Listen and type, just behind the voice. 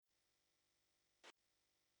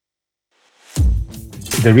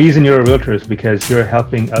The reason you're a realtor is because you're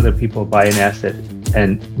helping other people buy an asset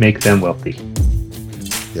and make them wealthy.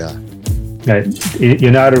 Yeah.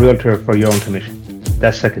 You're not a realtor for your own commission.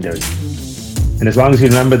 That's secondary. And as long as you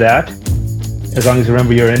remember that, as long as you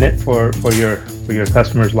remember you're in it for your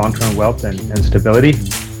customers' long-term wealth and stability,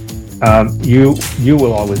 you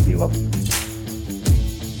will always be wealthy.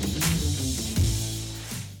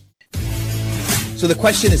 So the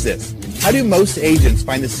question is this: how do most agents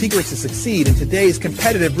find the secrets to succeed in today's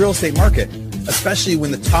competitive real estate market, especially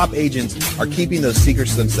when the top agents are keeping those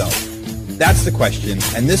secrets to themselves? That's the question,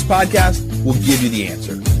 and this podcast will give you the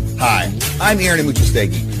answer. Hi, I'm Aaron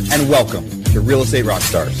Amuchastegui, and welcome to Real Estate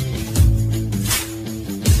Rockstars.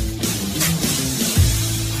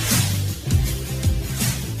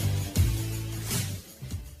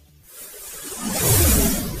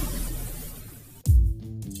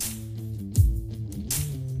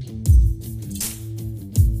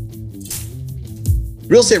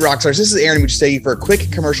 Real Estate Rockstars, this is Aaron Amuchastegui for a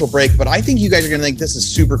quick commercial break, but I think you guys are going to think this is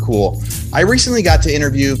super cool. I recently got to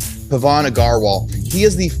interview Pavan Agarwal. He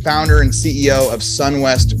is the founder and CEO of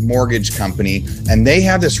Sunwest Mortgage Company, and they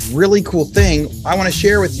have this really cool thing I want to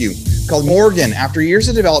share with you called Morgan. After years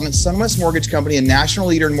of development, Sunwest Mortgage Company, a national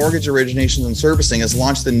leader in mortgage originations and servicing, has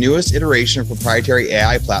launched the newest iteration of proprietary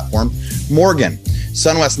AI platform, Morgan.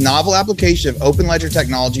 Sunwest's novel application of open ledger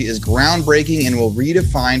technology is groundbreaking and will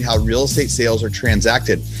redefine how real estate sales are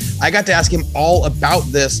transacted. I got to ask him all about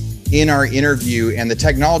this in our interview, and the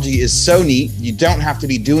technology is so neat. You don't have to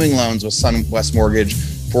be doing loans with Sunwest Mortgage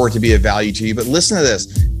for it to be of value to you. But listen to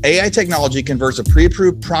this. AI technology converts a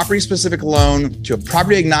pre-approved property-specific loan to a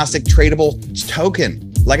property-agnostic tradable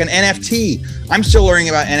token, like an NFT. I'm still learning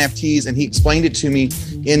about NFTs, and he explained it to me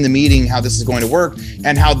in the meeting how this is going to work,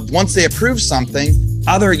 and how once they approve something,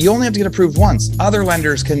 you only have to get approved once. Other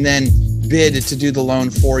lenders can then bid to do the loan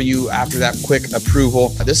for you after that quick approval.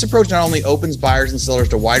 This approach not only opens buyers and sellers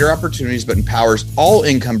to wider opportunities, but empowers all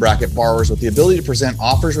income bracket borrowers with the ability to present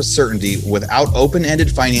offers with certainty without open-ended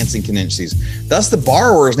financing contingencies. Thus, the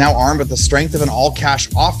borrower is now armed with the strength of an all-cash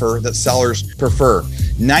offer that sellers prefer.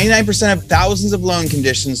 99% of thousands of loan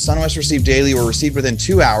conditions Sunwest received daily were received within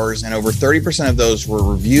 2 hours, and over 30% of those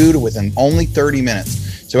were reviewed within only 30 minutes.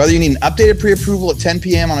 So whether you need an updated pre-approval at 10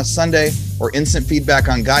 p.m. on a Sunday or instant feedback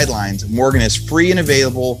on guidelines, Morgan is free and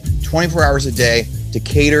available 24 hours a day to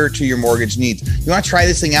cater to your mortgage needs. You want to try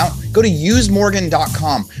this thing out? Go to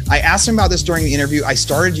usemorgan.com. I asked him about this during the interview. I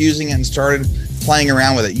started using it and started playing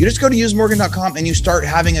around with it. You just go to usemorgan.com and you start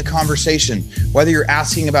having a conversation, whether you're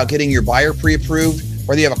asking about getting your buyer pre-approved,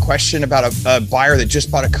 whether you have a question about a buyer that just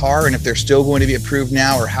bought a car and if they're still going to be approved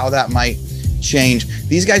now or how that might change.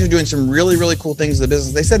 These guys are doing some really, really cool things in the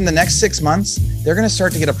business. They said in the next 6 months, they're going to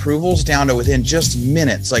start to get approvals down to within just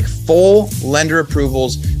minutes, like full lender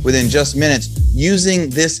approvals within just minutes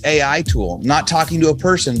using this AI tool, not talking to a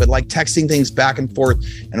person, but like texting things back and forth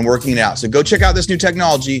and working it out. So go check out this new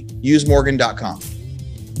technology, usemorgan.com.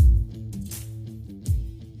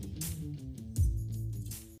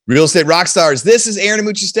 Real Estate Rockstars, this is Aaron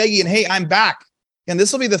Amuchastegui, and hey, I'm back. And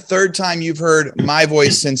this will be the third time you've heard my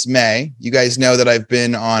voice since May. You guys know that I've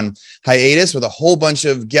been on hiatus with a whole bunch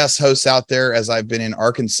of guest hosts out there as I've been in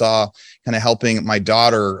Arkansas, kind of helping my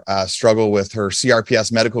daughter struggle with her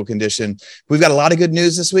CRPS medical condition. We've got a lot of good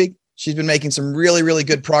news this week. She's been making some really, really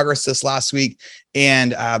good progress this last week.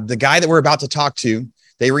 And the guy that we're about to talk to,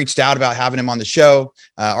 they reached out about having him on the show.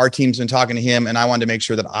 Our team's been talking to him, and I wanted to make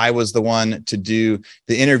sure that I was the one to do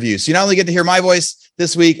the interview. So you not only get to hear my voice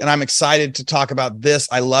this week, and I'm excited to talk about this.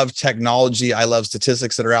 I love technology. I love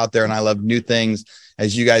statistics that are out there, and I love new things,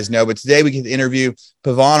 as you guys know. But today we get to interview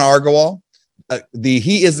Pavan Agarwal.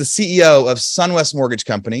 He is the CEO of Sunwest Mortgage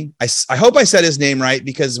Company. I hope I said his name right,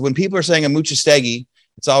 because when people are saying Amuchastegui,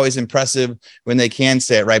 it's always impressive when they can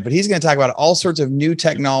say it right. But he's going to talk about all sorts of new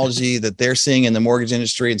technology that they're seeing in the mortgage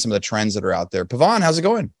industry and some of the trends that are out there. Pavan, how's it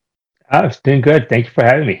going? It's doing good. Thank you for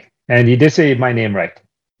having me. And you did say my name right.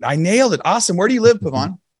 I nailed it. Awesome. Where do you live,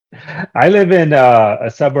 Pavan? I live in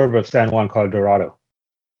a suburb of San Juan called Dorado.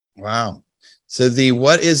 Wow. So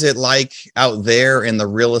what is it like out there in the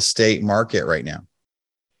real estate market right now?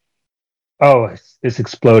 Oh, it's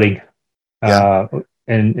exploding. Yeah.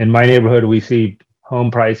 In my neighborhood, we see home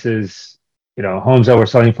prices, homes that were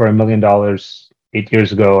selling for $1 million 8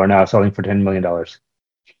 years ago are now selling for $10 million.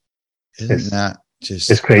 Isn't that just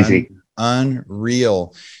it's crazy?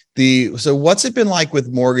 Unreal. So what's it been like with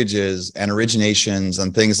mortgages and originations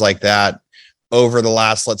and things like that over the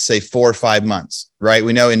last, let's say, 4 or 5 months, right?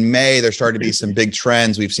 We know in May, there started to be some big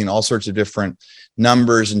trends. We've seen all sorts of different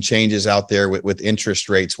numbers and changes out there with interest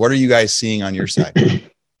rates. What are you guys seeing on your side?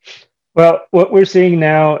 Well, what we're seeing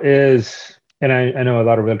now is and I know a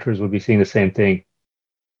lot of realtors will be seeing the same thing,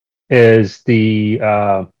 is it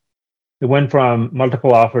went from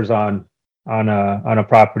multiple offers on a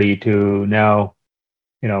property to now,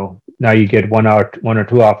 now you get one or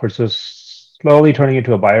two offers. So slowly turning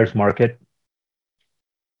into a buyer's market.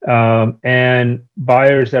 And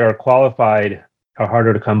buyers that are qualified are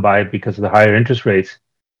harder to come by because of the higher interest rates.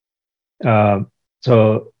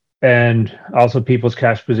 So, and also people's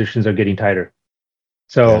cash positions are getting tighter.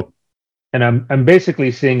 So, Yeah. and I'm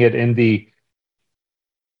basically seeing it in the,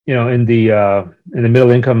 in the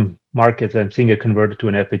middle income markets. I'm seeing it converted to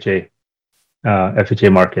an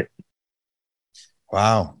FHA market.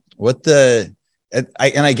 Wow.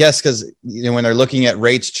 I guess because when they're looking at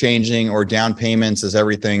rates changing or down payments as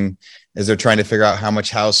they're trying to figure out how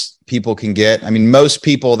much house people can get. I mean, most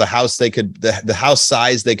people, the house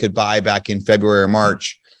size they could buy back in February or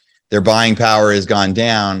March, their buying power has gone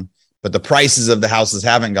down, but the prices of the houses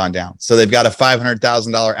haven't gone down. So they've got a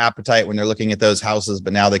 $500,000 appetite when they're looking at those houses,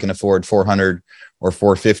 but now they can afford 400 or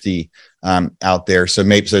 450 out there. So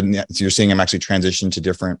you're seeing them actually transition to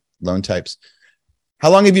different loan types. How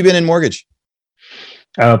long have you been in mortgage?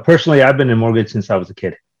 Personally, I've been in mortgage since I was a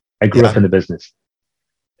kid. I grew up in the business.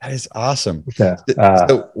 That is awesome. So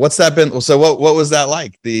what's that been? So what was that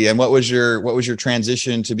like? And what was your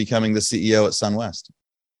transition to becoming the CEO at SunWest?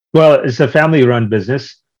 Well, it's a family-run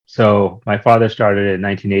business. So my father started it in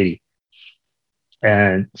 1980,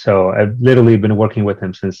 and so I've literally been working with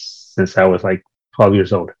him since I was like 12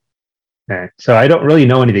 years old. And so I don't really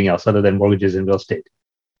know anything else other than mortgages and real estate.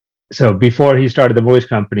 So before he started the mortgage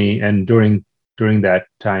company, and during that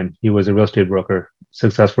time, he was a real estate broker,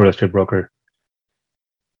 successful real estate broker.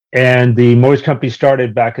 And the mortgage company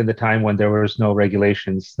started back in the time when there was no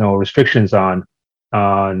regulations, no restrictions on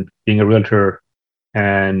being a realtor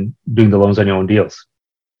and doing the loans on your own deals.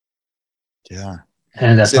 Yeah.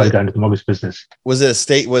 And that's how he got into the mortgage business. Was it a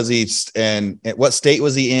state? And what state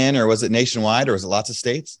was he in, or was it nationwide, or was it lots of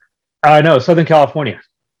states? No, Southern California.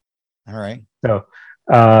 All right. So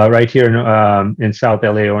right here in South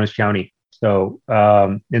LA, Orange County. So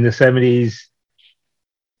in the 70s,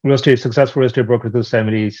 successful real estate broker through the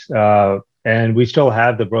 70s, and we still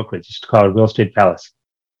have the brokerage. It's called Real Estate Palace.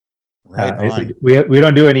 Right on. We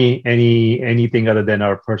don't do anything other than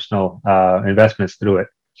our personal investments through it.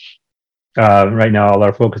 Right now, all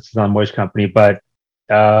our focus is on mortgage company, but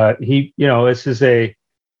this is a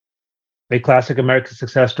classic American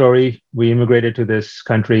success story. We immigrated to this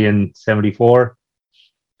country in '74,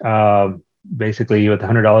 basically with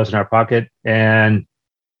 $100 in our pocket, and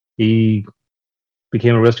he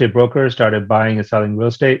became a real estate broker, started buying and selling real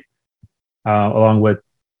estate, along with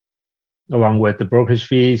the brokerage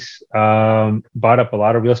fees, bought up a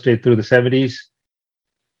lot of real estate through the 70s,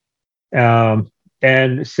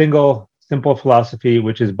 and simple philosophy,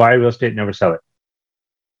 which is buy real estate, never sell it.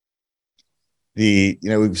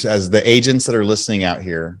 As the agents that are listening out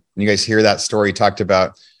here, and you guys hear that story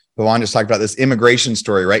Pavan just talked about this immigration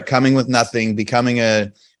story, right? Coming with nothing, becoming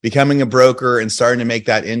a broker and starting to make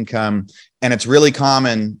that income. And it's really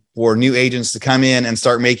common for new agents to come in and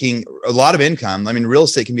start making a lot of income. I mean, real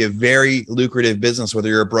estate can be a very lucrative business, whether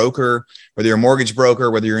you're a broker, whether you're a mortgage broker,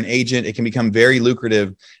 whether you're an agent, it can become very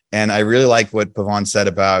lucrative. And I really like what Pavan said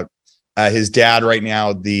about his dad right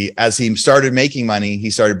now. As he started making money, he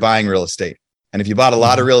started buying real estate. And if you bought a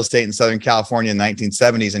lot of real estate in Southern California in the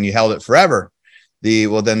 1970s and you held it forever,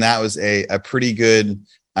 then that was a pretty good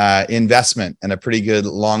investment and a pretty good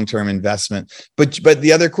long-term investment. But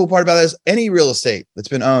the other cool part about it is any real estate that's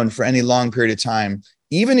been owned for any long period of time,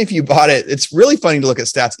 even if you bought it, it's really funny to look at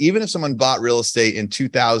stats. Even if someone bought real estate in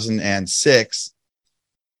 2006,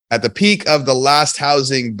 at the peak of the last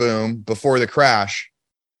housing boom before the crash,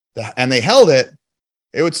 and they held it,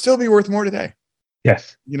 it would still be worth more today.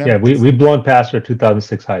 Yes. Yeah, we've blown past our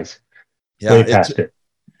 2006 highs. Yeah, way past it.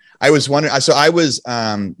 I was wondering. So I was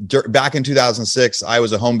back in 2006. I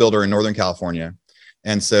was a home builder in Northern California,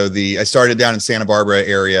 and so I started down in Santa Barbara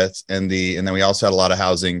area, and then we also had a lot of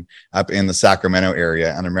housing up in the Sacramento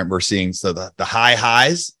area. And I remember seeing the high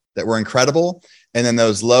highs that were incredible, and then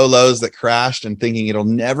those low lows that crashed, and thinking it'll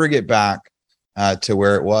never get back to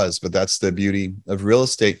where it was. But that's the beauty of real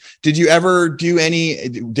estate. Did you ever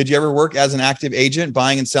work as an active agent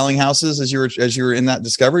buying and selling houses as you were in that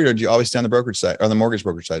discovery, or did you always stay on the brokerage side or the mortgage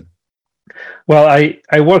brokerage side? Well,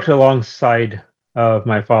 I worked alongside of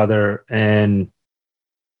my father in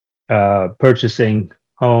purchasing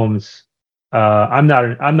homes. I'm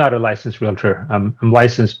not a licensed realtor. I'm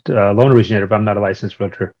licensed loan originator, but I'm not a licensed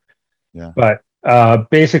realtor. Yeah. But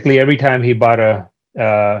basically, every time he bought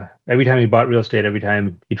real estate, every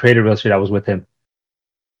time he traded real estate, I was with him.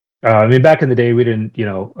 I mean, back in the day, we didn't,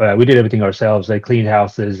 we did everything ourselves. I cleaned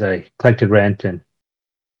houses, I collected rent, and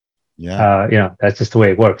Yeah. that's just the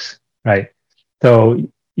way it works, right? So,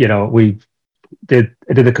 we I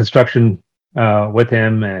did the construction with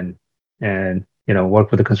him, and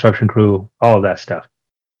worked with the construction crew, all of that stuff.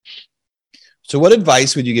 So what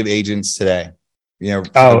advice would you give agents today?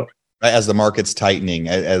 Oh, As the market's tightening,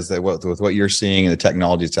 with what you're seeing and the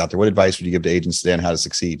technology that's out there, what advice would you give to agents today on how to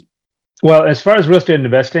succeed? well, as far as real estate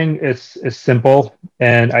investing, it's simple,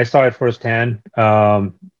 and I saw it firsthand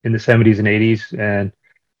in the 70s and 80s,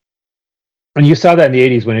 and you saw that in the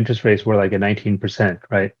 80s when interest rates were like at 19%,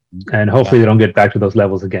 right? And hopefully Yeah, they don't get back to those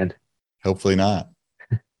levels again. hopefully not.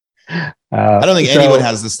 I don't think anyone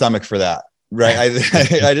has the stomach for that, right?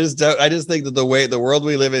 I just don't. I just think that the world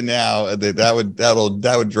we live in now,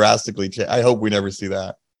 that would drastically change. I hope we never see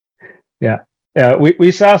that. Yeah,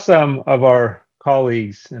 we saw some of our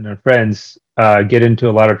colleagues and our friends get into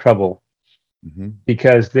a lot of trouble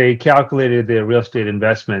because they calculated their real estate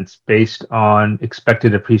investments based on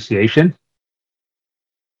expected appreciation,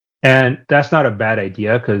 and that's not a bad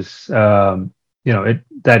idea because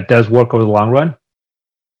that does work over the long run.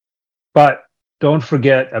 But don't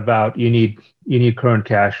forget about you need current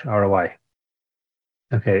cash ROI.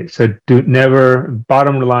 Okay, so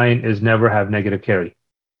bottom line is never have negative carry.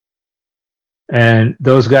 And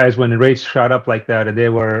those guys, when the rates shot up like that and they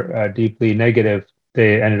were deeply negative,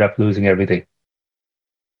 they ended up losing everything.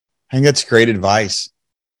 I think that's great advice.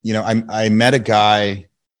 I met a guy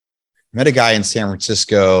in San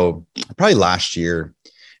Francisco probably last year,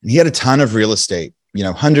 and he had a ton of real estate,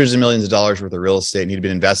 hundreds of millions of dollars worth of real estate. And he'd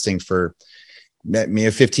been investing for maybe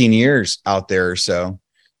 15 years out there or so.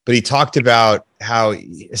 But he talked about how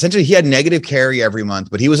essentially he had negative carry every month,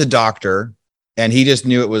 but he was a doctor and he just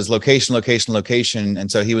knew it was location, location, location. And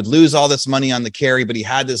so he would lose all this money on the carry, but he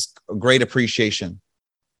had this great appreciation.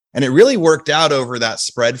 And it really worked out over that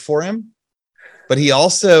spread for him. But he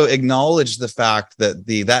also acknowledged the fact that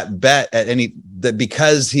that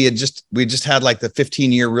because we just had like the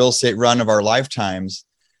 15-year real estate run of our lifetimes,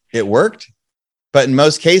 it worked. But in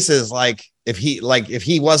most cases, like if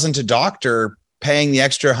he wasn't a doctor paying the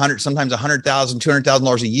extra sometimes $100,000,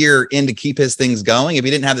 $200,000 a year in to keep his things going, if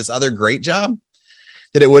he didn't have this other great job,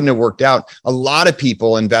 that it wouldn't have worked out. A lot of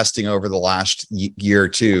people investing over the last year or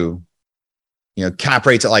two, cap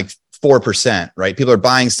rates at like 4%, right? People are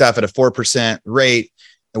buying stuff at a 4% rate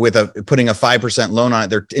with putting a 5% loan on it.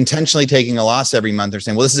 They're intentionally taking a loss every month. They're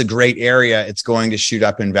saying, well, this is a great area. It's going to shoot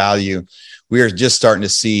up in value. We are just starting to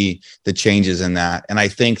see the changes in that. And I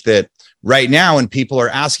think that right now, when people are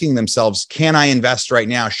asking themselves, can I invest right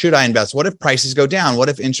now? Should I invest? What if prices go down? What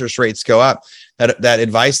if interest rates go up? That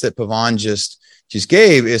advice that Pavan just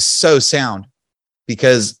gave is so sound,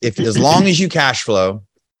 because as long as you cash flow,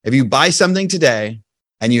 if you buy something today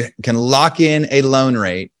and you can lock in a loan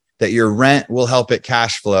rate that your rent will help it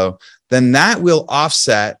cash flow, then that will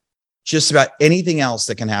offset just about anything else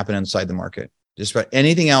that can happen inside the market. Just about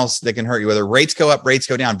anything else that can hurt you, whether rates go up, rates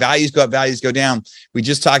go down, values go up, values go down. We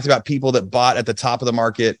just talked about people that bought at the top of the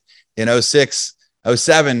market in 06,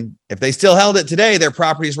 07. If they still held it today, their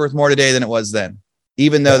property is worth more today than it was then,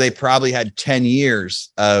 even though they probably had 10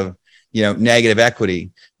 years of negative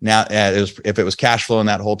equity. Now, if it was cash flowing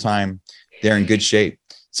that whole time, they're in good shape.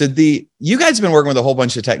 So you guys have been working with a whole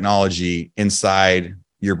bunch of technology inside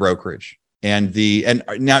your brokerage, and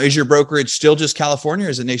now is your brokerage still just California, or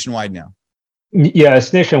is it nationwide now? Yeah,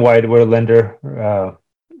 it's nationwide. We're a lender,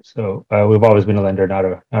 so we've always been a lender, not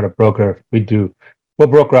a broker. We'll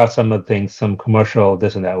broker out some of the things, some commercial,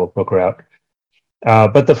 this and that. We'll broker out,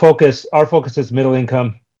 but our focus is middle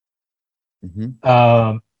income.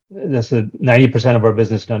 That's 90% of our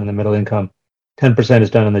business done in the middle income. 10% is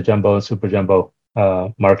done in the jumbo and super jumbo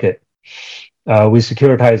market. We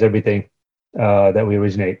securitize everything that we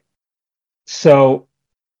originate. So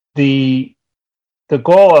the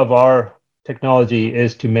goal of our technology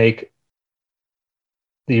is to make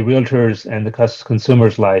the realtors and the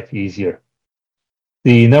consumers' life easier.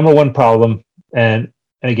 The number one problem, and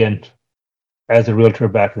again, as a realtor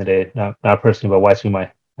back in the day, not personally, but watching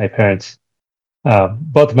my parents,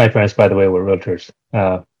 both of my parents, by the way, were realtors,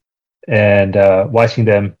 and watching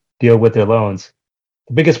them deal with their loans,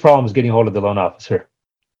 the biggest problem is getting hold of the loan officer.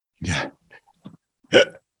 Yeah.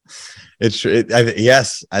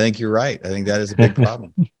 Yes, I think you're right. I think that is a big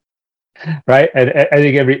problem. Right. And I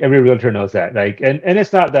think every realtor knows that. And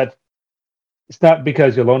it's not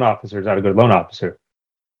because your loan officer is not a good loan officer.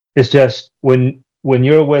 It's just when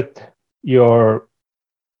you're with your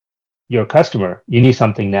customer, you need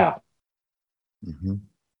something now.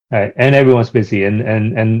 Right. And everyone's busy, and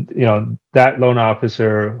that loan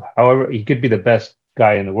officer, however, he could be the best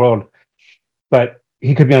guy in the world, but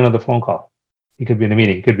he could be on another phone call. He could be in a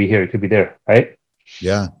meeting. He could be here. He could be there, right?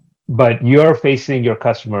 Yeah. But you're facing your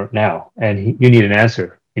customer now, and you need an answer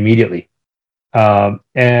immediately.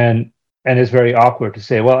 And it's very awkward to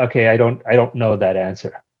say, well, okay, I don't know that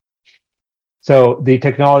answer. So the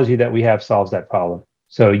technology that we have solves that problem.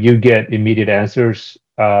 So you get immediate answers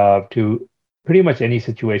to pretty much any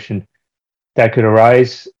situation that could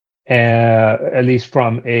arise, at least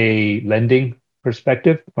from a lending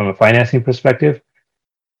perspective, from a financing perspective.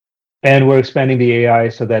 And we're expanding the AI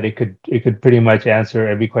so that it could pretty much answer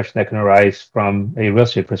every question that can arise from a real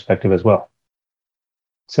estate perspective as well.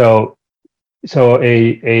 So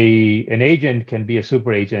an agent can be a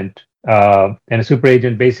super agent, and a super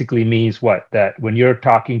agent basically means what? That when you're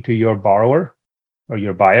talking to your borrower or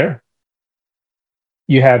your buyer,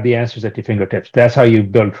 you have the answers at your fingertips. That's how you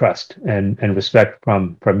build trust and respect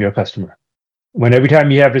from your customer. When every time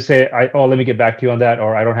you have to say, let me get back to you on that,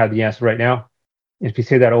 or I don't have the answer right now. If you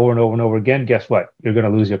say that over and over and over again, guess what? You're going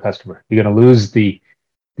to lose your customer. You're going to lose the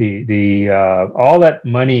all that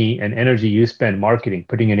money and energy you spend marketing,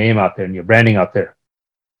 putting your name out there and your branding out there.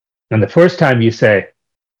 And the first time you say,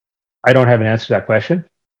 I don't have an answer to that question,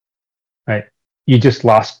 right? You just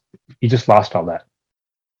lost all that.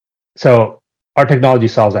 So our technology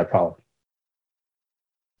solves that problem.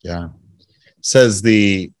 Yeah. Says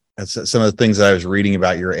some of the things that I was reading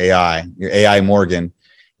about your AI Morgan.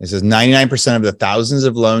 It says 99% of the thousands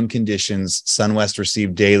of loan conditions SunWest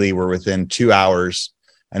received daily were within 2 hours,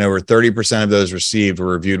 and over 30% of those received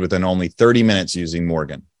were reviewed within only 30 minutes using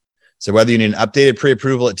Morgan. So whether you need an updated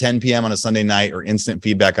pre-approval at 10 p.m. on a Sunday night or instant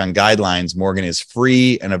feedback on guidelines, Morgan is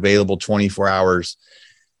free and available 24 hours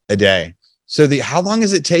a day. So how long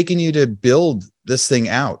has it taken you to build this thing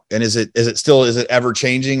out? And is it ever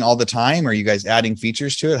changing all the time? Are you guys adding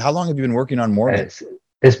features to it? How long have you been working on Morgan?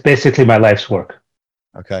 It's basically my life's work.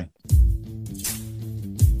 Okay.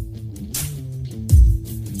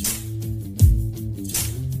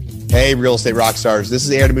 Hey, real estate rock stars. This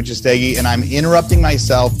is Aaron Amuchastegui, and I'm interrupting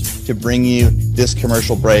myself to bring you this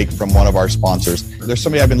commercial break from one of our sponsors. There's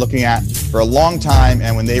somebody I've been looking at for a long time,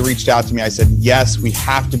 and when they reached out to me, I said, yes, we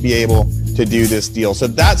have to be able to do this deal. So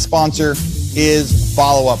that sponsor is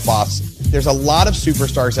Follow Up Boss. There's a lot of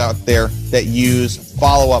superstars out there that use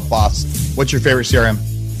Follow Up Boss. What's your favorite CRM?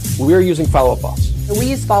 We're using Follow Up Boss. We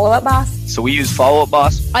use Follow Up Boss. So we use Follow Up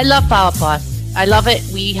Boss. I love Follow Up Boss. I love it.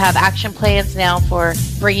 We have action plans now for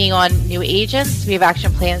bringing on new agents. We have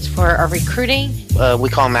action plans for our recruiting. We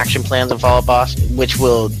call them action plans and Follow Up Boss, which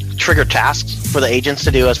will trigger tasks for the agents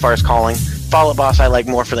to do as far as calling. Follow Up Boss I like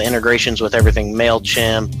more for the integrations with everything,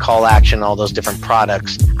 MailChimp, Call Action, all those different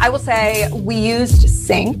products. I will say we used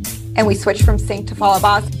Sync, and we switched from Sync to Follow Up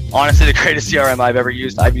Boss. Honestly, the greatest CRM I've ever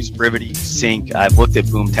used. I've used Brivity, Sync. I've looked at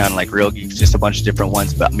Boomtown, like Real Geeks, just a bunch of different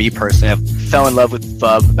ones. But me personally, I fell in love with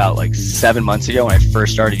Fub about 7 months ago when I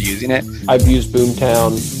first started using it. I've used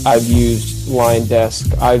Boomtown. I've used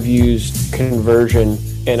LineDesk. I've used Conversion.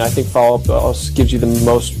 And I think Follow Up Boss gives you the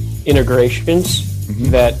most integrations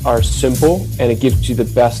that are simple, and it gives you the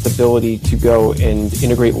best ability to go and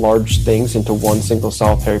integrate large things into one single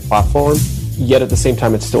solitary platform. Yet at the same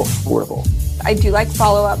time, it's still affordable. I do like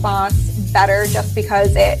Follow Up Boss better just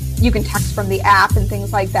because you can text from the app and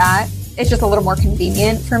things like that. It's just a little more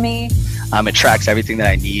convenient for me. It tracks everything that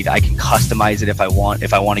I need. I can customize it if I want.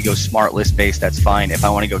 If I want to go smart list based, that's fine. If I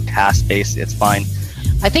want to go task based, it's fine.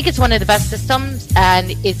 I think it's one of the best systems,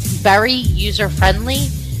 and it's very user friendly.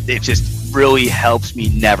 It just really helps me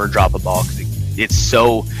never drop a ball because it's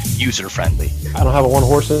so user friendly. I don't have a one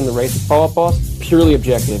horse in the race with Follow Up Boss. Purely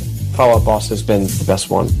objective, Follow Up Boss has been the best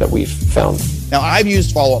one that we've found. Now, I've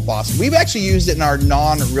used Follow Up Boss. We've actually used it in our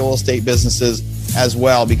non-real estate businesses as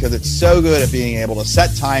well because it's so good at being able to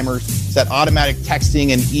set timers, set automatic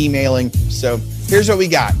texting and emailing. So here's what we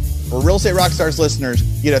got. For Real Estate Rockstars listeners,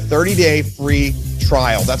 you get a 30-day free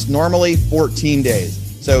trial. That's normally 14 days.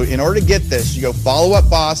 So in order to get this, you go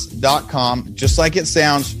followupboss.com, just like it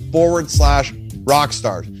sounds,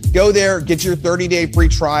 /rockstars. Go there, get your 30-day free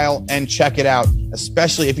trial, and check it out.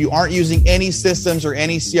 Especially if you aren't using any systems or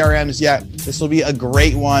any CRMs yet, this will be a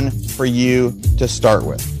great one for you to start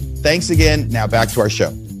with. Thanks again. Now back to our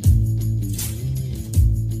show.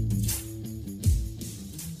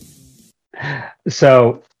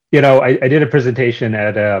 So, I did a presentation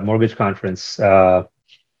at a mortgage conference a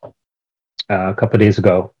couple of days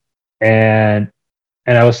ago, and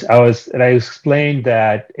I explained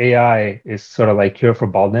that AI is sort of like cure for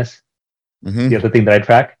baldness. Mm-hmm. The other thing that I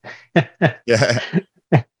track. Yeah.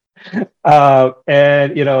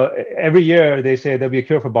 And every year they say there'll be a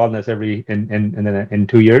cure for baldness in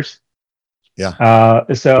 2 years. Yeah.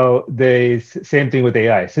 So same thing with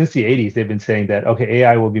AI. Since the 80s, they've been saying that, okay,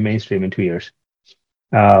 AI will be mainstream in 2 years,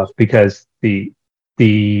 because the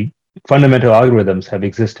fundamental algorithms have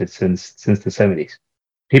existed since the 70s.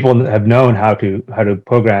 People have known how to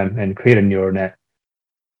program and create a neural net.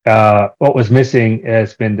 What was missing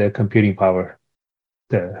has been the computing power,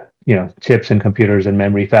 the chips and computers and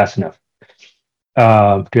memory fast enough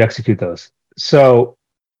to execute those. So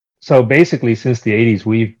basically, since the 80s,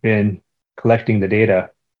 we've been collecting the data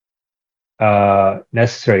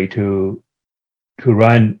necessary to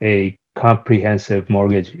run a comprehensive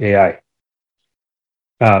mortgage AI.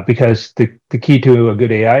 Because the key to a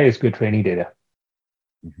good AI is good training data.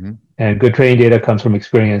 Mm-hmm. And good training data comes from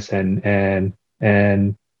experience and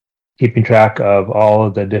keeping track of all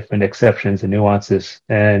of the different exceptions and nuances.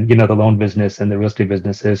 And the loan business and the real estate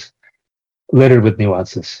business is littered with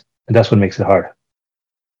nuances, and that's what makes it hard.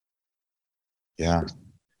 Yeah.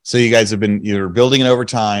 So you guys you're building it over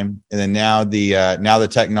time, and then now the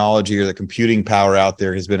technology or the computing power out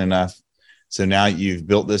there has been enough. So now you've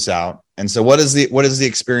built this out. And so what is the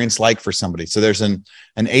experience like for somebody? So there's an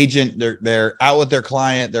agent, they're out with their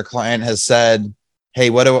client has said, hey,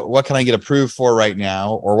 what can I get approved for right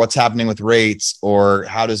now? Or what's happening with rates? Or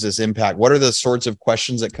how does this impact? What are the sorts of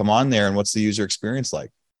questions that come on there, and what's the user experience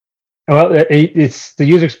like? Well, it's the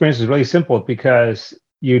user experience is really simple because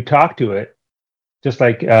you talk to it just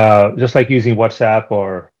like using WhatsApp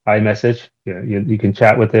or iMessage. You can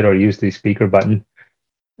chat with it or use the speaker button,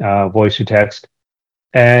 voice to text,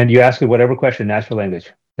 and you ask it whatever question, natural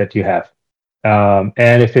language, that you have.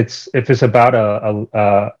 And if it's about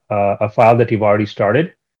a file that you've already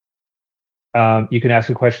started, you can ask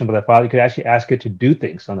a question about that file. You could actually ask it to do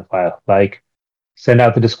things on the file, like send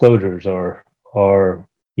out the disclosures or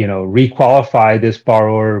requalify this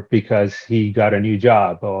borrower because he got a new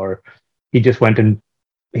job, or he just went and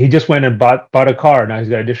bought a car. Now he's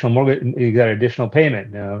got additional mortgage. He's got additional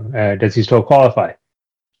payment. Does he still qualify?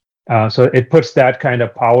 So it puts that kind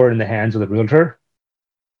of power in the hands of the realtor,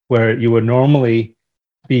 where you would normally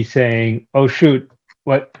be saying, "Oh shoot,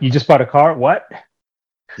 what? You just bought a car? What?"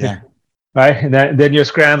 Yeah. Right, and then you're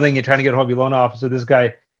scrambling. You're trying to get hold of your loan officer. This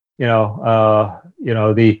guy, the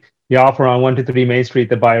offer on 123 Main Street.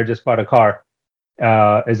 The buyer just bought a car.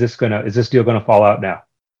 Is this deal gonna fall out now?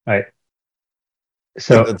 Right.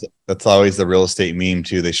 So that's always the real estate meme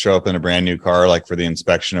too. They show up in a brand new car, like for the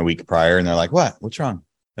inspection a week prior, and they're like, "What? What's wrong?"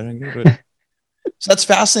 I don't get it. So that's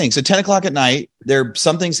fascinating. So 10 o'clock at night,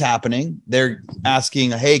 something's happening. They're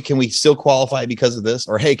asking, "Hey, can we still qualify because of this?"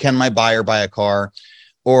 Or, "Hey, can my buyer buy a car?"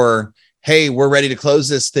 Or, "Hey, we're ready to close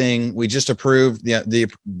this thing. We just approved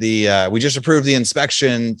we just approved the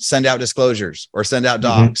inspection. Send out disclosures or send out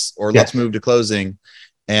docs, or let's move to closing."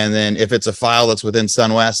 And then if it's a file that's within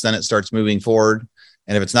SunWest, then it starts moving forward.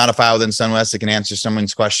 And if it's not a file within SunWest, it can answer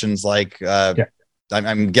someone's questions like,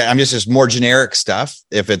 I'm just more generic stuff.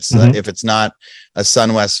 If it's not a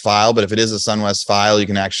SunWest file, but if it is a SunWest file, you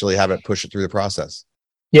can actually have it push it through the process.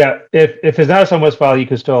 Yeah. If it's not a SunWest file, you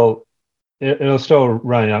can it'll still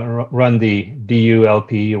run the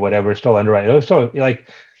DULP or whatever, still underwrite. It'll still, like,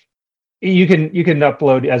 you can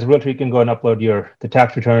upload, as a realtor, you can go and upload the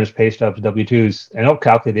tax returns, pay stubs, W-2s, and it'll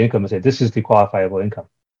calculate the income and say, this is the qualifiable income.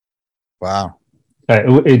 Wow.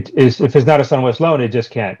 If it's not a SunWest loan, it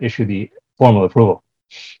just can't issue the formal approval.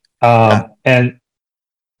 And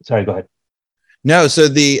sorry, go ahead. No,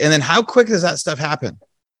 and then how quick does that stuff happen?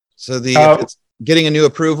 So if it's getting a new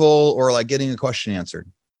approval or like getting a question answered.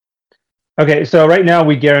 Okay, so right now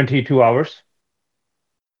we guarantee 2 hours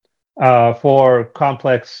for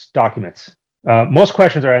complex documents. Most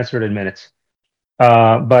questions are answered in minutes.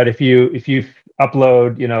 But if you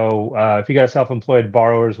upload, if you got self-employed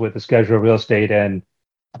borrowers with a schedule of real estate and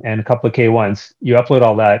a couple of K1s, you upload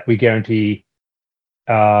all that, we guarantee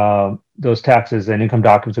those taxes and income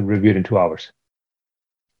documents are reviewed in 2 hours.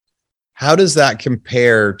 How does that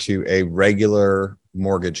compare to a regular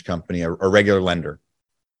mortgage company, a regular lender?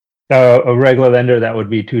 A regular lender, that would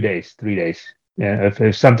be 2 days, 3 days. Yeah,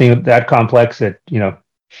 if something that complex, that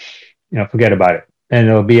forget about it, and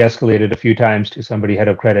it'll be escalated a few times to somebody head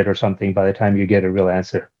of credit or something by the time you get a real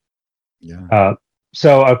answer. Yeah.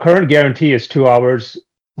 So our current guarantee is 2 hours.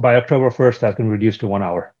 By October 1st, that can reduce to 1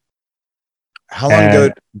 hour. How long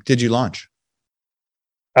ago did you launch?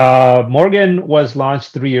 Morgan was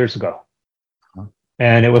launched 3 years ago,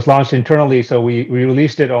 and it was launched internally. So we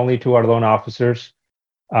released it only to our loan officers.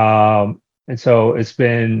 And so it's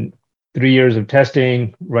been 3 years of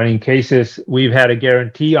testing, running cases. We've had a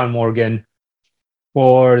guarantee on Morgan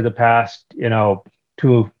for the past,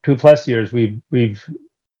 2+ years. We've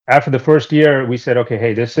after the first year, we said, okay,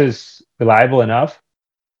 hey, this is reliable enough.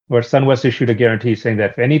 where SunWest issued a guarantee saying that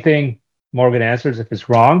if anything Morgan answers, if it's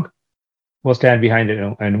wrong, we'll stand behind it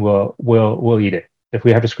and we'll eat it. If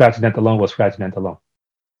we have to scratch and dent the loan, we'll scratch and dent the loan.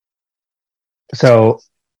 So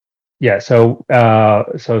yeah, so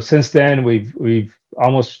since then we've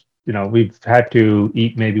almost, we've had to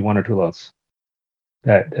eat maybe one or two loans.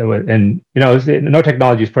 And no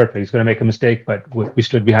technology is perfect. It's going to make a mistake, but we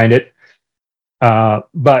stood behind it.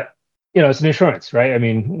 But it's an insurance, right? I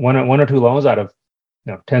mean, one or two loans out of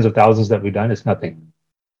tens of thousands that we've done is nothing.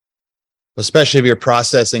 Especially if you're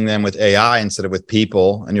processing them with AI instead of with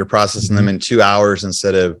people, and you're processing them in 2 hours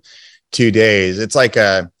instead of 2 days. It's like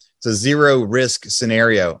it's a zero risk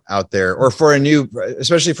scenario out there. Or for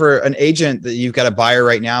especially for an agent that you've got a buyer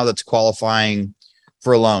right now that's qualifying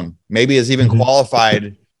for a loan, maybe is even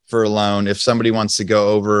qualified for a loan. If somebody wants to go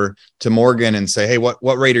over to Morgan and say, hey, what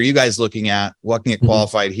rate are you guys looking at? What can get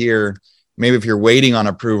qualified here? Maybe if you're waiting on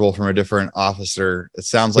approval from a different officer, it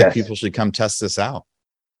sounds like people should come test this out.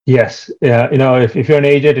 Yes. Yeah. If you're an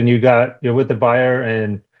agent and you're with the buyer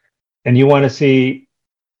and you want to see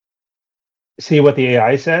what the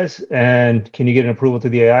AI says, and can you get an approval to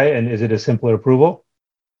the AI, and is it a simpler approval?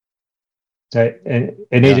 Right. And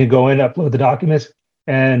an agent go in, upload the documents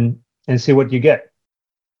and see what you get.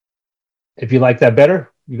 If you like that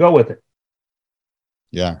better, you go with it.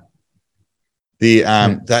 Yeah.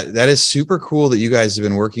 That is super cool that you guys have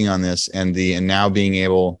been working on this and now being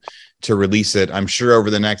able to release it. I'm sure over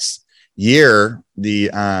the next year, the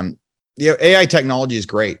AI technology is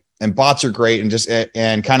great and bots are great,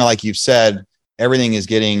 and kind of like you've said, everything is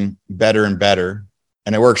getting better and better,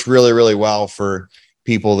 and it works really, really well for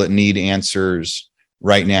people that need answers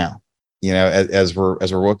right now. As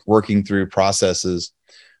we're working through processes.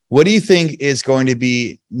 What do you think is going to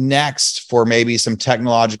be next for maybe some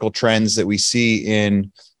technological trends that we see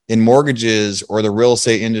in mortgages or the real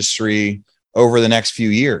estate industry over the next few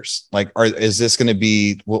years? Is this going to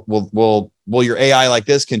be, will your AI like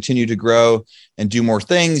this continue to grow and do more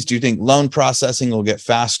things? Do you think loan processing will get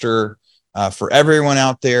faster for everyone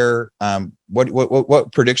out there?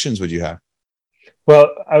 What predictions would you have?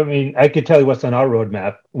 Well, I mean, I could tell you what's on our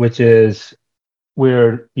roadmap, which is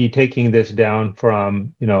we're taking this down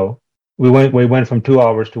from, we went from 2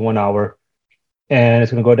 hours to 1 hour, and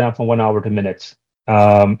it's going to go down from 1 hour to minutes.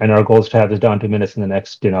 And our goal is to have this down to minutes in the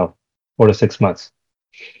next, 4 to 6 months.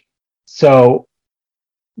 So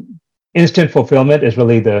instant fulfillment is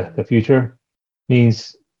really the future.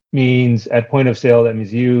 Means at point of sale, that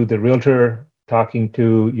means you, the realtor, talking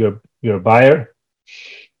to your buyer.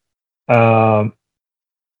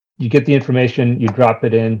 You get the information, you drop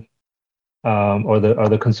it in, or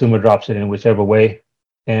the consumer drops it in, whichever way,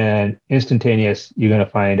 and instantaneous, you're going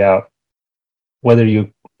to find out whether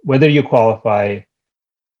you qualify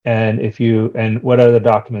and what are the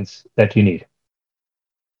documents that you need.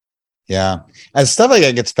 Yeah, as stuff like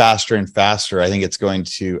that gets faster and faster, I think it's going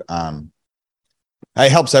to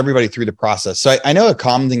it helps everybody through the process. So I know a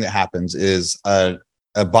common thing that happens is a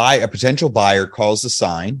potential buyer calls the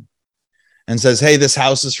sign and says, hey, this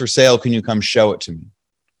house is for sale. Can you come show it to me?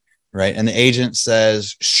 Right. And the agent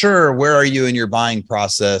says, sure. Where are you in your buying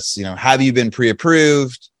process? Have you been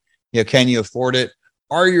pre-approved? Can you afford it?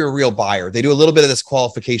 Are you a real buyer? They do a little bit of this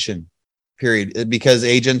qualification period because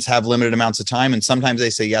agents have limited amounts of time. And sometimes they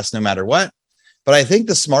say yes, no matter what. But I think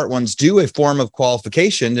the smart ones do a form of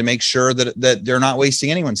qualification to make sure that they're not wasting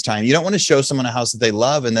anyone's time. You don't want to show someone a house that they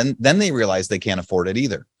love and then they realize they can't afford it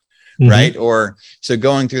either. Right. Or so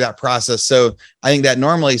going through that process. So I think that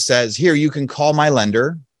normally says, here, you can call my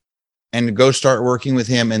lender and go start working with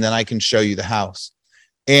him, and then I can show you the house.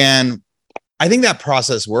 And I think that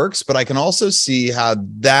process works, but I can also see how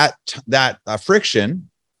that friction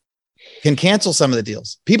can cancel some of the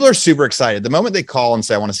deals. People are super excited. The moment they call and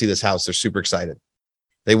say, I want to see this house, they're super excited.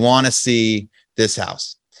 They want to see this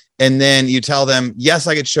house. And then you tell them, yes,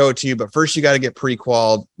 I could show it to you, but first you got to get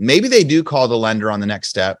pre-qualified. Maybe they do call the lender on the next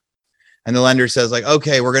step. And the lender says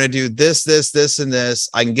okay, we're going to do this, and this.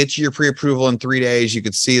 I can get you your pre-approval in 3 days. You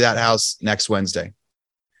could see that house next Wednesday.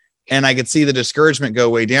 And I could see the discouragement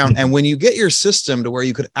go way down. And when you get your system to where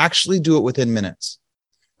you could actually do it within minutes,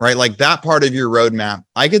 right? Like that part of your roadmap,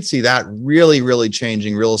 I could see that really, really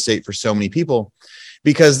changing real estate for so many people,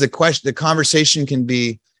 because the conversation can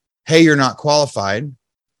be, hey, you're not qualified.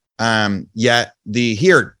 Yet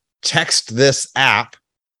text this app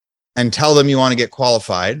and tell them you want to get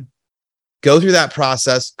qualified. Go through that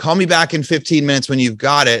process. Call me back in 15 minutes when you've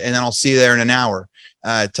got it, and then I'll see you there in an hour,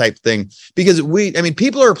 type thing. Because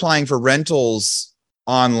people are applying for rentals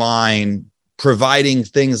online, providing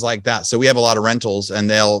things like that. So we have a lot of rentals, and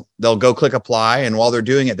they'll go click apply, and while they're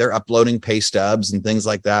doing it, they're uploading pay stubs and things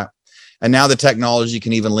like that. And now the technology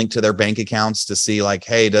can even link to their bank accounts to see like,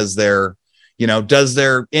 hey, does their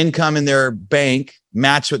income in their bank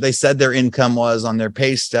match what they said their income was on their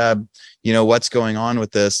pay stub? What's going on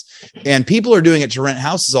with this? And people are doing it to rent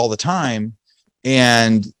houses all the time.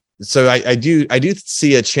 And so I do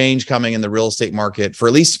see a change coming in the real estate market for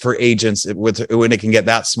at least for agents when it can get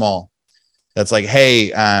that small. That's like,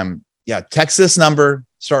 hey, text this number,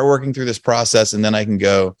 start working through this process, and then I can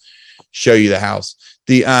go show you the house.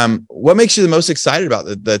 What makes you the most excited about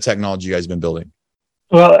the technology you guys have been building?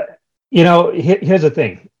 Well, here's the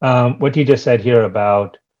thing. What you just said here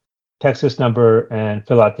about text this number and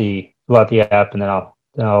fill out the app, and then I'll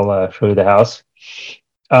show you the house.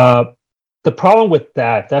 The problem with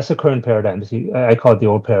that's the current paradigm. I call it the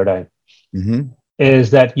old paradigm. Mm-hmm. Is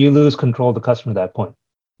that you lose control of the customer at that point.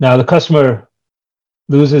 Now the customer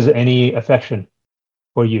loses any affection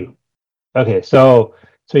for you. Okay, so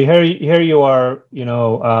here you are,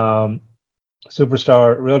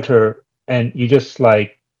 superstar realtor, and you just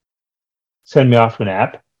like send me off to an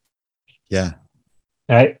app. Yeah.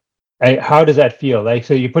 Right. How does that feel? Like,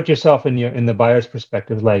 so you put yourself in the buyer's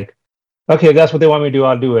perspective, like, okay, if that's what they want me to do,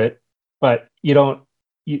 I'll do it. But you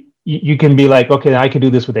can be like, okay, I can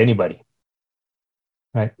do this with anybody.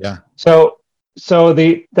 Right. Yeah. So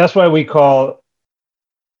that's why we call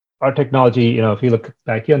our technology, if you look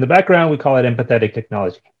back here in the background, we call it empathetic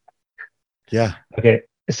technology. Yeah. Okay.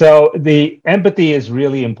 So the empathy is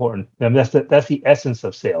really important. And that's the essence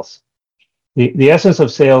of sales. The essence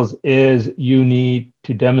of sales is you need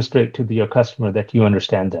to demonstrate to your customer that you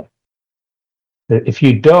understand them. If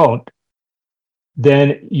you don't,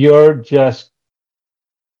 then you're just,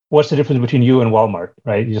 what's the difference between you and Walmart,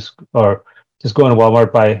 right? You just go into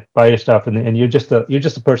Walmart, buy your stuff, and you're just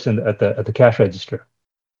a person at the cash register,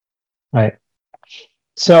 right?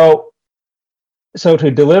 So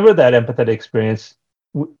to deliver that empathetic experience,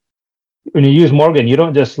 when you use Morgan, you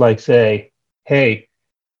don't just like say, hey,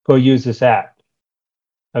 go use this app.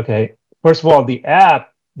 Okay. First of all, the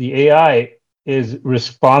app, the AI is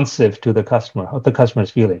responsive to the customer, what the customer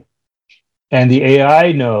is feeling. And the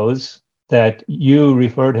AI knows that you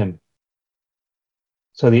referred him.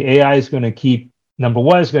 So the AI is going to keep, number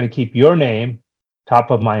one, is going to keep your name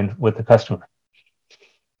top of mind with the customer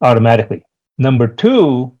automatically. Number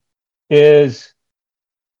two is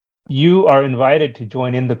you are invited to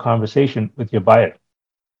join in the conversation with your buyer.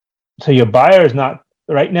 So your buyer is not,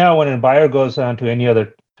 right now, when a buyer goes on to any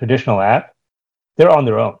other traditional app, they're on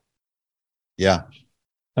their own. Yeah.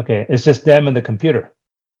 Okay. It's just them and the computer.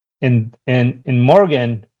 In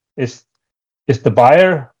Morgan, it's the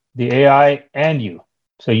buyer, the AI, and you.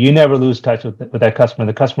 So you never lose touch with that customer.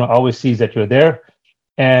 The customer always sees that you're there,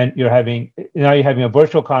 and you're having a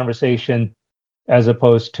virtual conversation as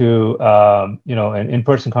opposed to an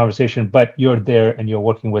in-person conversation. But you're there and you're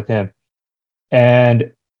working with him.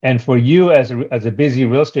 And for you as a busy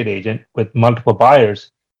real estate agent with multiple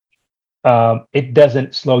buyers, it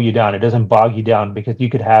doesn't slow you down. It doesn't bog you down because you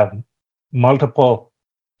could have multiple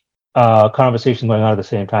conversations going on at the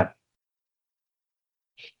same time.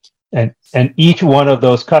 And each one of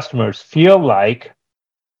those customers feel like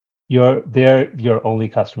they're your only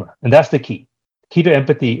customer. And that's the key. Key to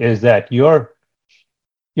empathy is that your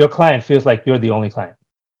client feels like you're the only client.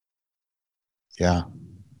 Yeah.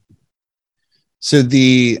 So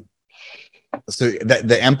the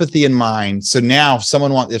empathy in mind. So now if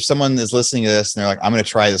someone is listening to this and they're like, I'm going to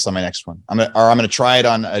try this on my next one. I'm going to try it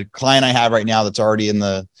on a client I have right now that's already in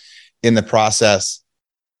the process.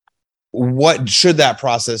 What should that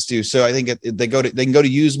process do? So I think they can go to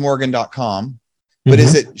usemorgan.com, but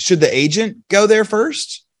should the agent go there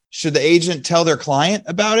first? Should the agent tell their client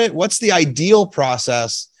about it? What's the ideal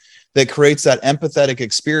process that creates that empathetic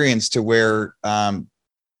experience to where,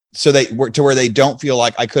 where they don't feel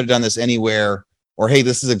like I could have done this anywhere, or, hey,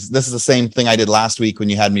 this is the same thing I did last week when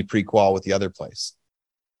you had me pre-qual with the other place?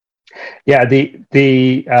 Yeah.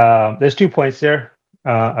 There's 2 points there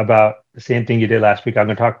about the same thing you did last week. I'm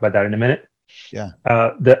going to talk about that in a minute. Yeah.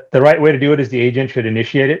 The right way to do it is the agent should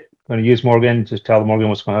initiate it. Going to use Morgan, just tell Morgan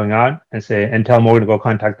what's going on and tell Morgan to go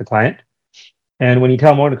contact the client. And when you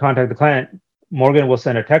tell Morgan to contact the client, Morgan will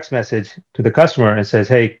send a text message to the customer and says,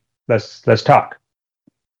 hey, let's talk.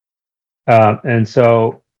 And then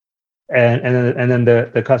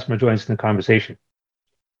the customer joins in the conversation.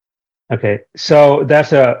 Okay. So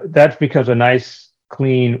that becomes a nice,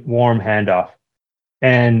 clean, warm handoff.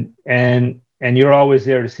 And you're always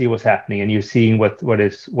there to see what's happening, and you're seeing what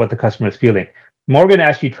the customer is feeling. Morgan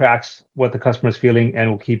actually tracks what the customer is feeling and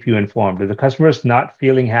will keep you informed. If the customer is not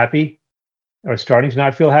feeling happy or starting to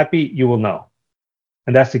not feel happy, you will know.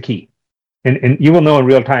 And that's the key. And you will know in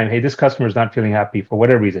real time, hey, this customer is not feeling happy for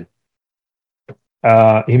whatever reason.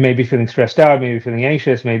 He may be feeling stressed out, maybe feeling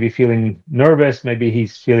anxious, maybe feeling nervous, maybe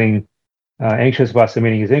he's feeling anxious about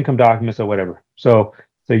submitting his income documents or whatever. So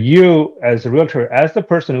you, as a realtor, as the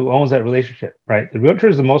person who owns that relationship, right? The realtor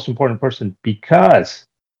is the most important person because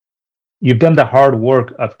you've done the hard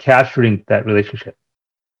work of capturing that relationship.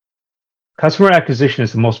 Customer acquisition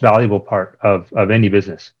is the most valuable part of any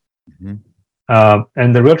business. Mm-hmm.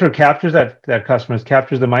 And the realtor captures that customer,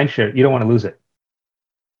 captures the mind share. You don't want to lose it.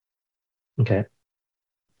 Okay.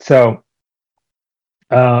 So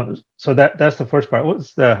that's the first part.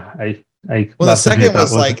 What's the the second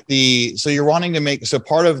was like so you're wanting to make, so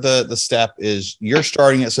part of the step is you're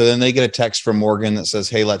starting it. So then they get a text from Morgan that says,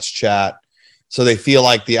 hey, let's chat. So they feel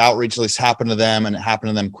like the outreach at least happened to them and it happened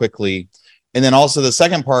to them quickly. And then also the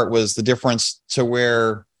second part was the difference to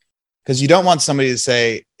where, because you don't want somebody to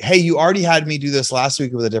say, hey, you already had me do this last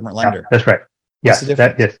week with a different lender. Yeah, that's right.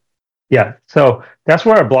 Yes. Yeah. So that's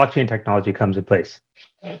where our blockchain technology comes in place.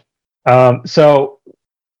 So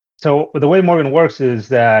the way Morgan works is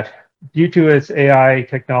that due to its AI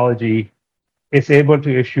technology, it's able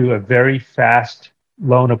to issue a very fast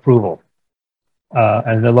loan approval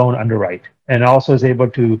and the loan underwrite, and also is able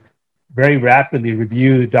to very rapidly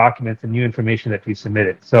review documents and new information that you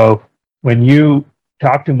submitted. So when you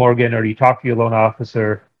talk to Morgan or you talk to your loan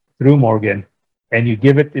officer through Morgan and you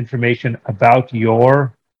give it information about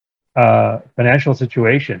your financial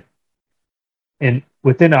situation, and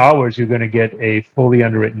within hours, you're going to get a fully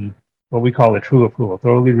underwritten, what we call a true approval,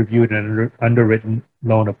 thoroughly reviewed and underwritten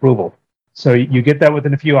loan approval. So you get that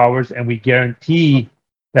within a few hours, and we guarantee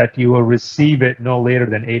that you will receive it no later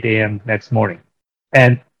than 8 a.m. next morning.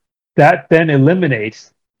 And that then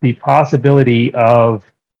eliminates the possibility of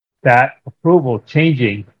that approval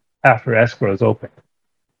changing after escrow is open.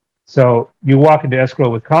 So you walk into escrow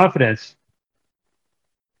with confidence,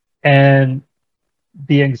 and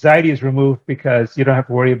the anxiety is removed because you don't have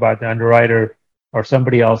to worry about the underwriter or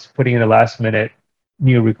somebody else putting in a last-minute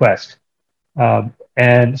new request.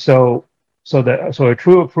 And so a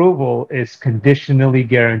true approval is conditionally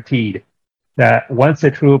guaranteed that once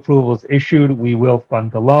a true approval is issued, we will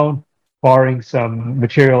fund the loan, barring some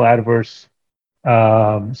material adverse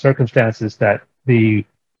circumstances that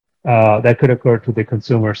that could occur to the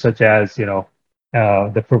consumer, such as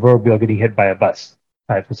the proverbial getting hit by a bus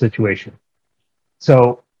type of situation.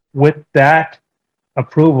 So with that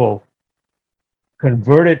approval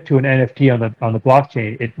converted to an NFT on the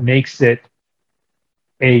blockchain, it makes it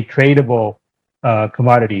a tradable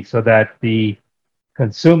commodity so that the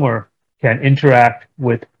consumer can interact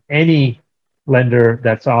with any lender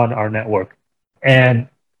that's on our network and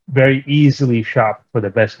very easily shop for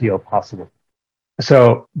the best deal possible.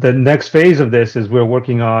 So the next phase of this is we're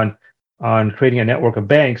working on creating a network of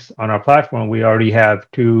banks on our platform. We already have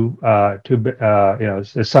two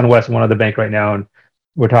SunWest, one other bank right now, and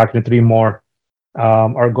we're talking to 3 more.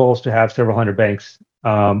 Our goal is to have several hundred banks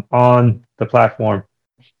on the platform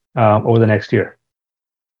over the next year.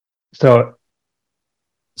 So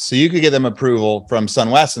you could get them approval from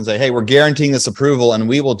SunWest and say, hey, we're guaranteeing this approval and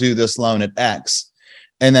we will do this loan at X.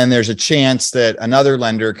 And then there's a chance that another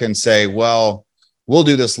lender can say, well, we'll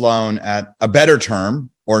do this loan at a better term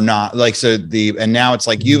or not. And now it's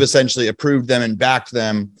like you've essentially approved them and backed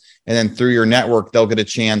them. And then through your network, they'll get a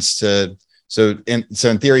chance to. So in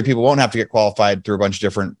theory, people won't have to get qualified through a bunch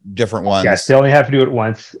of different ones. Yes, they only have to do it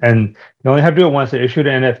once. And they only have to do it once. They issue an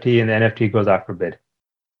NFT and the NFT goes out for bid.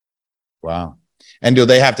 Wow. And do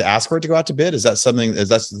they have to ask for it to go out to bid? Is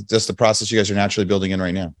that just the process you guys are naturally building in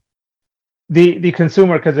right now? The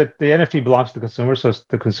consumer, because the NFT belongs to the consumer, so it's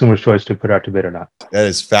the consumer's choice to put out to bid or not. That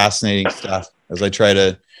is fascinating stuff as I try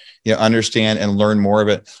to understand and learn more of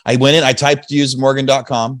it. I went in, I typed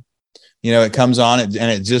usemorgan.com. It comes on and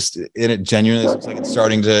it genuinely looks like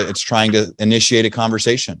it's trying to initiate a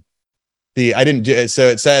conversation. So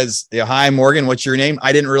it says, hi, Morgan, what's your name?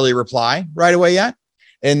 I didn't really reply right away yet.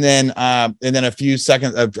 And then a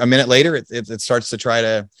minute later, it starts to try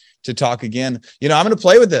to talk again. I'm going to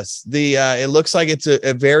play with this. It looks like it's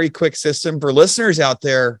a very quick system for listeners out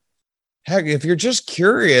there. Heck, if you're just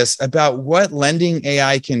curious about what lending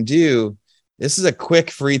AI can do, this is a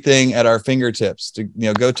quick free thing at our fingertips. To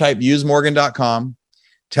go type usemorgan.com,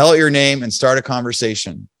 tell it your name, and start a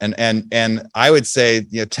conversation. And I would say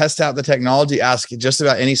test out the technology, ask just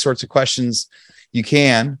about any sorts of questions you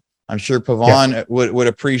can. I'm sure Pavan would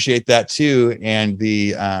appreciate that too. And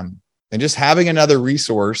and just having another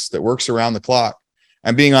resource that works around the clock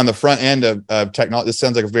and being on the front end of technology. This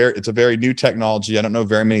sounds like it's a very new technology. I don't know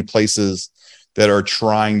very many places that are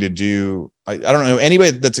trying to do I don't know anybody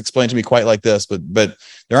that's explained to me quite like this, but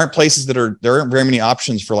there aren't very many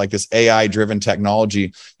options for like this AI driven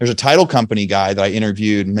technology. There's a title company guy that I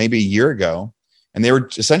interviewed maybe a year ago, and they were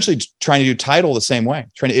essentially trying to do title the same way,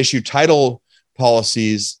 trying to issue title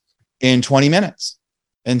policies in 20 minutes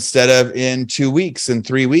instead of in 2 weeks and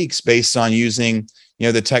 3 weeks, based on using,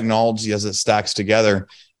 the technology as it stacks together.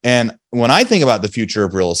 And when I think about the future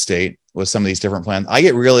of real estate with some of these different plans, I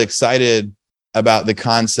get really excited about the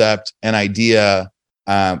concept and idea,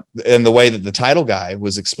 and the way that the title guy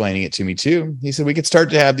was explaining it to me too. He said we could start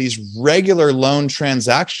to have these regular loan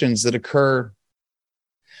transactions that occur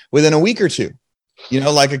within a week or two,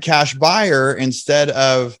 like a cash buyer instead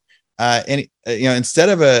of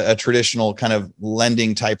a traditional kind of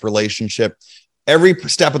lending type relationship. Every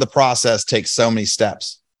step of the process takes so many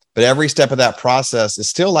steps. But every step of that process is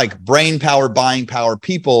still like brain power, buying power,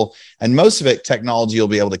 people, and most of it, technology will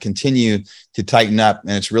be able to continue to tighten up.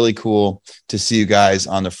 And it's really cool to see you guys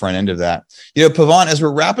on the front end of that. Pavan, as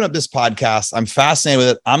we're wrapping up this podcast, I'm fascinated with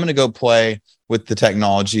it. I'm going to go play with the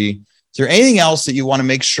technology. Is there anything else that you want to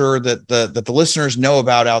make sure that the listeners know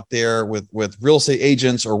about out there with real estate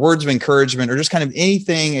agents, or words of encouragement, or just kind of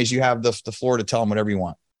anything as you have the floor to tell them whatever you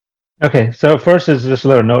want? Okay. So first is just a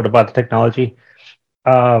little note about the technology.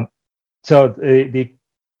 So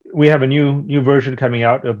we have a new version coming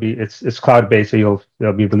out. It's cloud based, so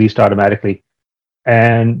it'll be released automatically,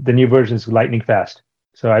 and the new version is lightning fast.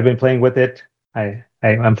 So I've been playing with it.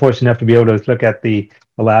 I'm fortunate enough to be able to look at the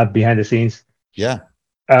lab behind the scenes. Yeah.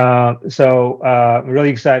 I'm really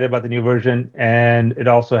excited about the new version, and it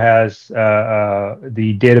also has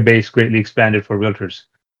the database greatly expanded for realtors,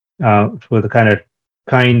 for the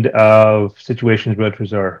kind of situations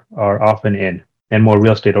realtors are often in, and more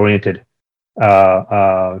real estate oriented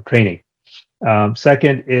training.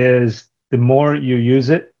 Second is the more you use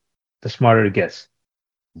it, the smarter it gets.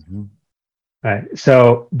 Mm-hmm. Right.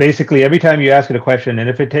 So basically, every time you ask it a question, and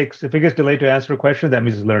if it gets delayed to answer a question, that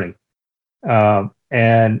means it's learning.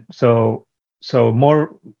 And so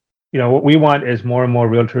more, what we want is more and more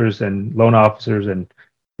realtors and loan officers and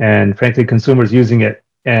frankly consumers using it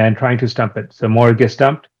and trying to stump it. So more it gets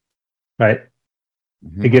stumped, right?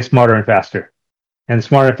 Mm-hmm. It gets smarter and faster. And the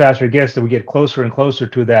smarter and faster it gets, that we get closer and closer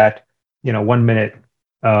to that, 1 minute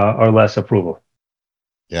or less approval.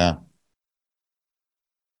 Yeah.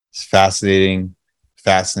 It's fascinating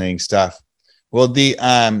stuff. Well,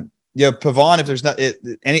 Pavan, if there's not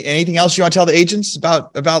anything else you want to tell the agents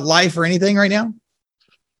about life or anything right now?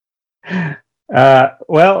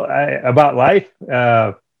 About life,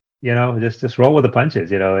 just roll with the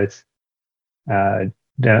punches. It's I've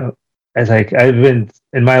been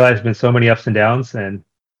in my life, been so many ups and downs, and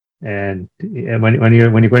when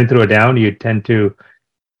you're going through a down, you tend to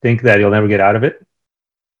think that you'll never get out of it.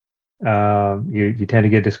 You tend to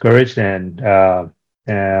get discouraged,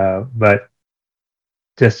 but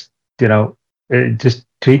just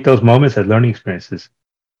treat those moments as learning experiences.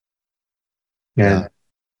 And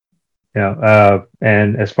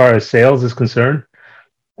and as far as sales is concerned,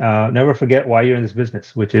 never forget why you're in this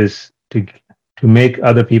business, which is to make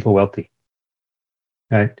other people wealthy.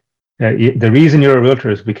 Right? The reason you're a realtor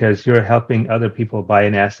is because you're helping other people buy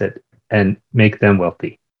an asset and make them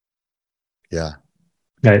wealthy. Yeah.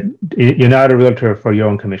 Right? You're not a realtor for your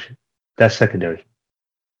own commission. That's secondary.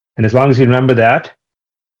 And as long as you remember that,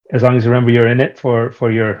 as long as you remember you're in it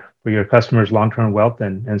for your customers' long-term wealth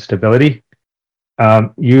and stability,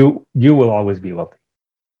 you will always be wealthy.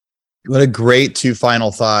 What a great two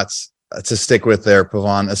final thoughts to stick with there,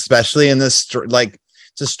 Pavan, especially in this,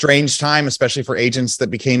 it's a strange time, especially for agents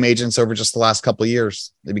that became agents over just the last couple of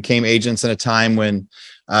years. They became agents in a time when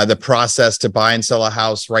the process to buy and sell a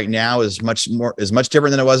house right now is much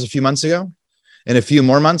different than it was a few months ago. In a few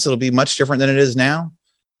more months, it'll be much different than it is now.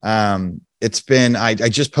 It's been, I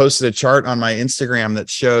just posted a chart on my Instagram that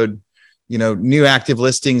showed, new active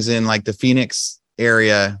listings in like the Phoenix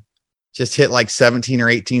area just hit like 17 or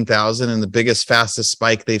 18,000, and the biggest, fastest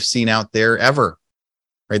spike they've seen out there ever.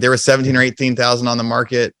 Right. There was 17 or 18,000 on the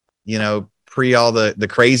market, pre all the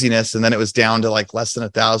craziness. And then it was down to like less than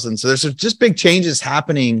 1,000. So there's just big changes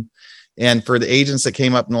happening. And for the agents that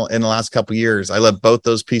came up in the last couple of years, I love both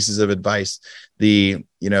those pieces of advice. The,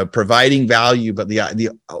 providing value, but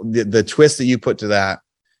the twist that you put to that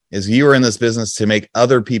is you are in this business to make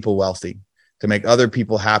other people wealthy, to make other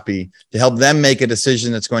people happy, to help them make a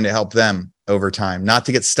decision that's going to help them over time, not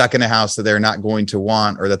to get stuck in a house that they're not going to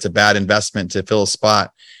want, or that's a bad investment to fill a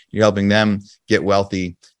spot. You're helping them get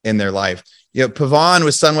wealthy in their life. Pavan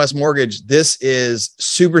with SunWest Mortgage, this is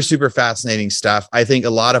super, super fascinating stuff. I think a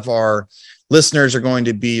lot of our listeners are going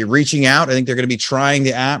to be reaching out. I think they're going to be trying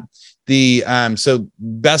the app. So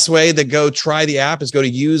best way to go try the app is go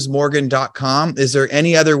to usemorgan.com. Is there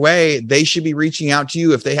any other way they should be reaching out to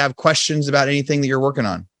you if they have questions about anything that you're working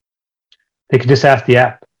on? They can just ask the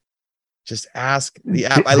app. Just ask the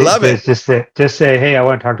app. I love it. Just say, hey, I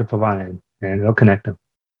want to talk to Pavan, and it'll connect them.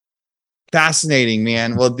 Fascinating,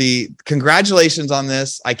 man. Well, congratulations on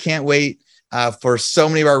this. I can't wait for so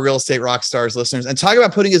many of our Real Estate Rockstars listeners. And talk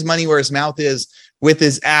about putting his money where his mouth is with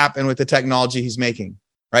his app and with the technology he's making.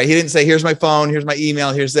 Right? He didn't say, here's my phone, here's my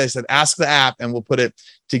email, here's this. He said, ask the app and we'll put it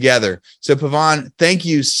together. So Pavan, thank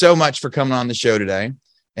you so much for coming on the show today.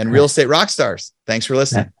 And Real Estate Rockstars, thanks for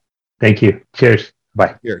listening. Thank you. Cheers.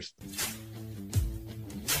 Bye. Cheers.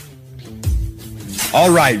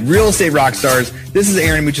 All right, Real Estate Rockstars. This is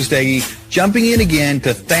Aaron Amuchastegui jumping in again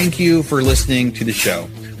to thank you for listening to the show.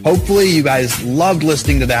 Hopefully you guys loved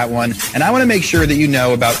listening to that one. And I want to make sure that you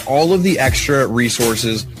know about all of the extra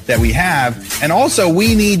resources that we have. And also,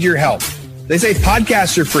 we need your help. They say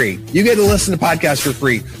podcasts are free. You get to listen to podcasts for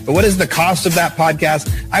free. But what is the cost of that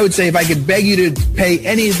podcast? I would say if I could beg you to pay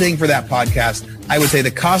anything for that podcast, I would say the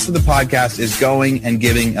cost of the podcast is going and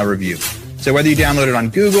giving a review. So whether you download it on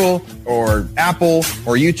Google or Apple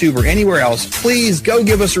or YouTube or anywhere else, please go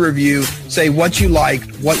give us a review. Say what you liked,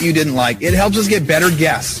 what you didn't like. It helps us get better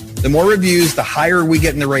guests. The more reviews, the higher we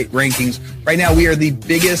get in the rankings. Right now, we are the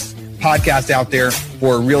biggest podcast out there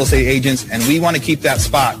for real estate agents, and we want to keep that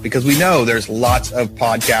spot because we know there's lots of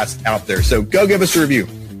podcasts out there. So go give us a review.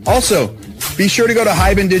 Also, be sure to go to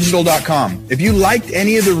hibandigital.com. If you liked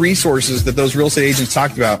any of the resources that those real estate agents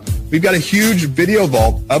talked about, we've got a huge video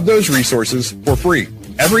vault of those resources for free.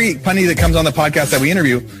 Every penny that comes on the podcast that we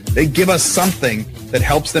interview, they give us something that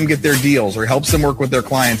helps them get their deals or helps them work with their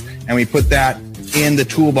clients, and we put that in the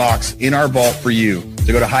toolbox in our vault for you.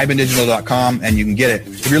 So go to hibandigital.com and you can get it.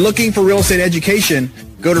 If you're looking for real estate education,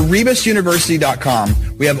 go to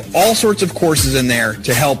rebusuniversity.com. We have all sorts of courses in there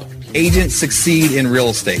to help agents succeed in real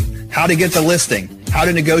estate. How to get the listing, how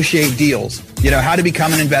to negotiate deals, how to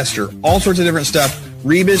become an investor, all sorts of different stuff,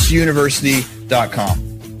 rebusuniversity.com.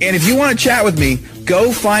 And if you want to chat with me,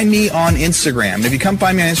 go find me on Instagram. And if you come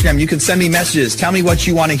find me on Instagram, you can send me messages. Tell me what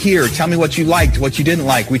you want to hear. Tell me what you liked, what you didn't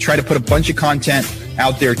like. We try to put a bunch of content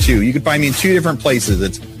out there too. You can find me in 2 different places.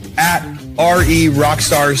 It's at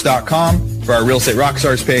rerockstars.com for our Real Estate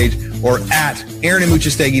Rockstars page, or at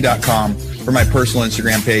aaronamuchastegui.com for my personal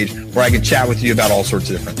Instagram page, where I can chat with you about all sorts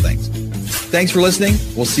of different things. Thanks for listening.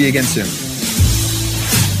 We'll see you again soon.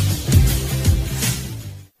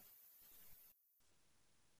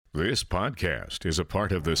 This podcast is a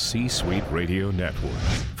part of the C-Suite Radio Network.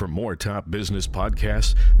 For more top business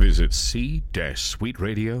podcasts, visit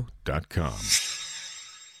c-suiteradio.com.